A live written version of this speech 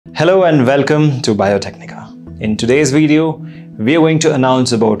Hello and welcome to Biotechnica. In today's video, we are going to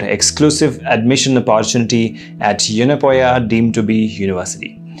announce about exclusive admission opportunity at Yenepoya deemed to be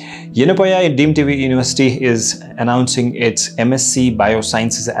university. Yenepoya deemed to be university is announcing its M.Sc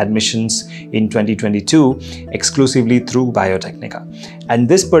Biosciences admissions in 2022 exclusively through Biotechnica. And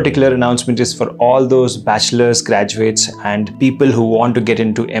this particular announcement is for all those bachelor's graduates and people who want to get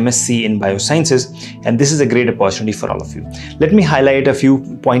into M.Sc in Biosciences, and this is a great opportunity for all of you. Let me highlight a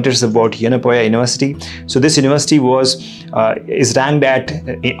few pointers about Yenepoya University. So this university is ranked at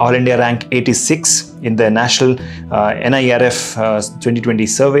All India rank 86 in the national NIRF 2020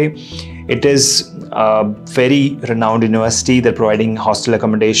 survey. It is a very renowned university. They're providing hostel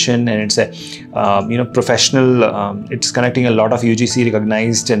accommodation, and it's a professional. It's conducting a lot of UGC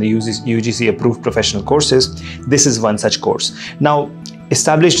recognized and UGC approved professional courses. This is one such course. Now,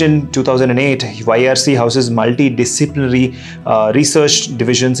 established in 2008, YRC houses multidisciplinary research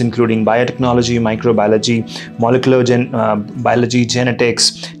divisions including biotechnology, microbiology, molecular biology,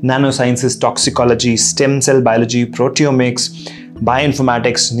 genetics, nanosciences, toxicology, stem cell biology, proteomics,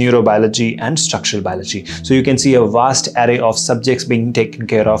 bioinformatics, neurobiology, and structural biology. So you can see a vast array of subjects being taken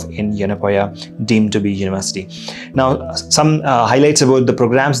care of in Yenepoya deemed to be university. Now, some highlights about the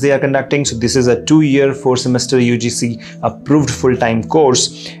programs they are conducting. So this is a 2-year, 4-semester UGC approved full-time course,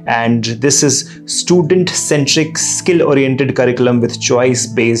 and this is student-centric, skill-oriented curriculum with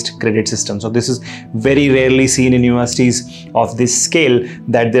choice-based credit system. So this is very rarely seen in universities of this scale,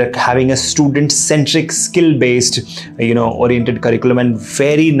 that they're having a student-centric, skill-based, oriented curriculum, and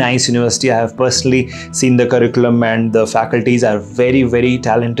very nice university. I have personally seen the curriculum, and the faculties are very, very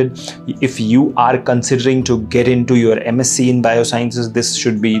talented. If you are considering to get into your MSc in Biosciences, this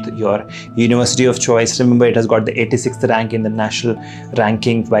should be your university of choice. Remember, it has got the 86th rank in the national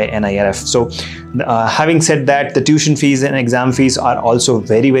ranking by NIRF. So having said that, the tuition fees and exam fees are also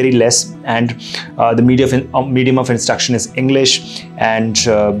very, very less, and the medium of instruction is English, and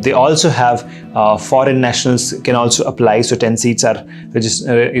they also have foreign nationals can also apply. So 10 seats are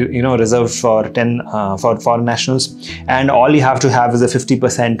reserved for for foreign nationals, and all you have to have is a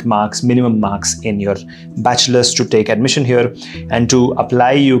 50% marks, minimum marks in your bachelor's to take admission here. And to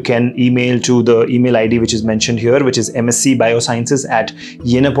apply, you can email to the email ID which is mentioned here, which is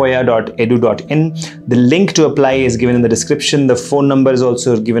mscbiosciences@yenepoya.edu.in. The link to apply is given in the description. The phone number is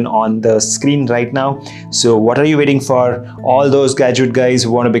also given on the screen right now. So what are you waiting for? All those graduate guys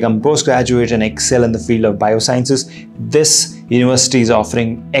who want to become postgraduate and excel in the field of biosciences, this university is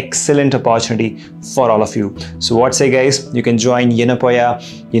offering excellent opportunity for all of you. So what say guys, you can join Yenepoya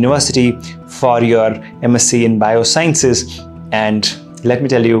University for your MSc in Biosciences, and let me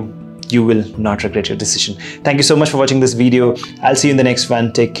tell you, you will not regret your decision. Thank you so much for watching this video. I'll see you in the next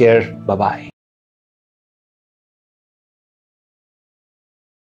one. Take care. Bye-bye.